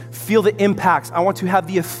want to feel the impacts. I want to have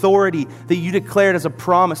the authority that you declared as a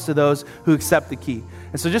promise to those who accept the key.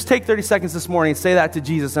 And so just take 30 seconds this morning and say that to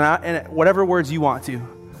Jesus, and whatever words you want to.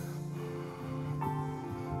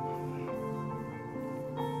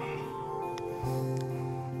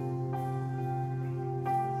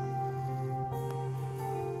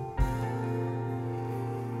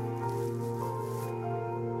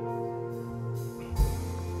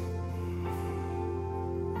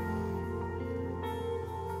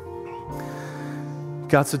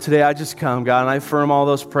 God, so today I just come, God, and I affirm all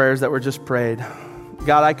those prayers that were just prayed.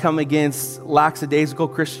 God, I come against lackadaisical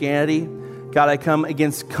Christianity. God, I come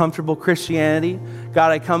against comfortable Christianity.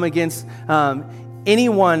 God, I come against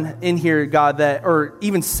anyone in here, God, that, or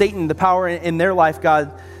even Satan, the power in their life,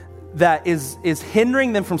 God, that is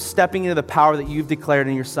hindering them from stepping into the power that you've declared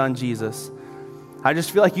in your Son, Jesus. I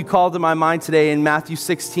just feel like you called to my mind today in Matthew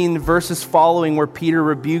 16, verses following where Peter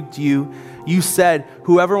rebuked you. You said,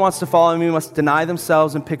 whoever wants to follow me must deny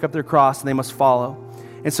themselves and pick up their cross, and they must follow.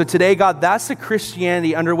 And so today, God, that's the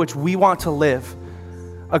Christianity under which we want to live.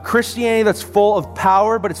 A Christianity that's full of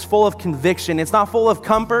power, but it's full of conviction. It's not full of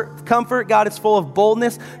comfort, God, it's full of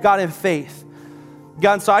boldness, God, and faith.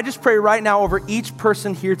 God, and so I just pray right now over each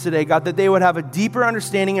person here today, God, that they would have a deeper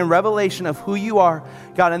understanding and revelation of who you are,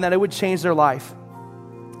 God, and that it would change their life.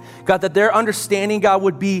 God, that their understanding, God,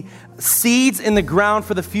 would be seeds in the ground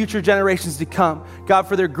for the future generations to come. God,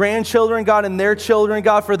 for their grandchildren, God, and their children,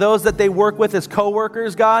 God, for those that they work with as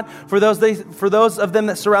co-workers, God, for those of them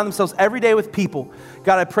that surround themselves every day with people.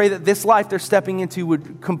 God, I pray that this life they're stepping into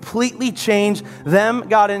would completely change them,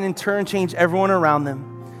 God, and in turn change everyone around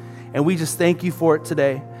them. And we just thank you for it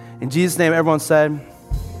today. In Jesus' name, everyone said,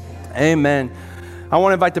 amen. I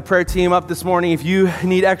want to invite the prayer team up this morning. If you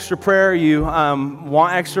need extra prayer, you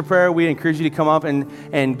want extra prayer, we encourage you to come up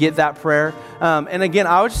and get that prayer. And again,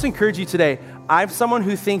 I would just encourage you today. I'm someone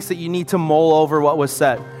who thinks that you need to mull over what was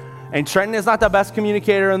said. And Trenton is not the best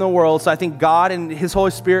communicator in the world, so I think God and His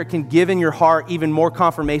Holy Spirit can give in your heart even more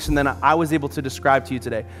confirmation than I was able to describe to you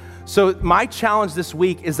today. So my challenge this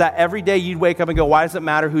week is that every day you'd wake up and go, why does it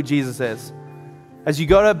matter who Jesus is? As you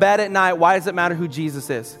go to bed at night, why does it matter who Jesus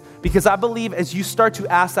is? Because I believe as you start to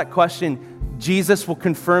ask that question, Jesus will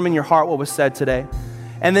confirm in your heart what was said today.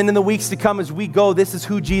 And then in the weeks to come, as we go, this is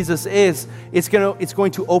who Jesus is. It's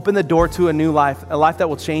going to open the door to a new life, a life that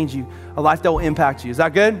will change you, a life that will impact you. Is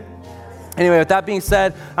that good? Anyway, with that being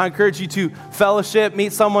said, I encourage you to fellowship,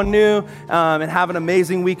 meet someone new, and have an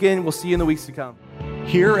amazing weekend. We'll see you in the weeks to come.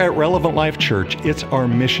 Here at Relevant Life Church, it's our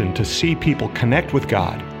mission to see people connect with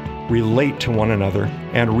God, relate to one another,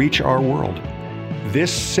 and reach our world.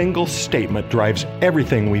 This single statement drives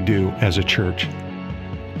everything we do as a church.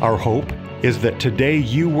 Our hope is that today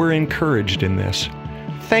you were encouraged in this.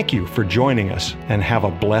 Thank you for joining us, and have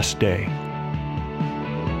a blessed day.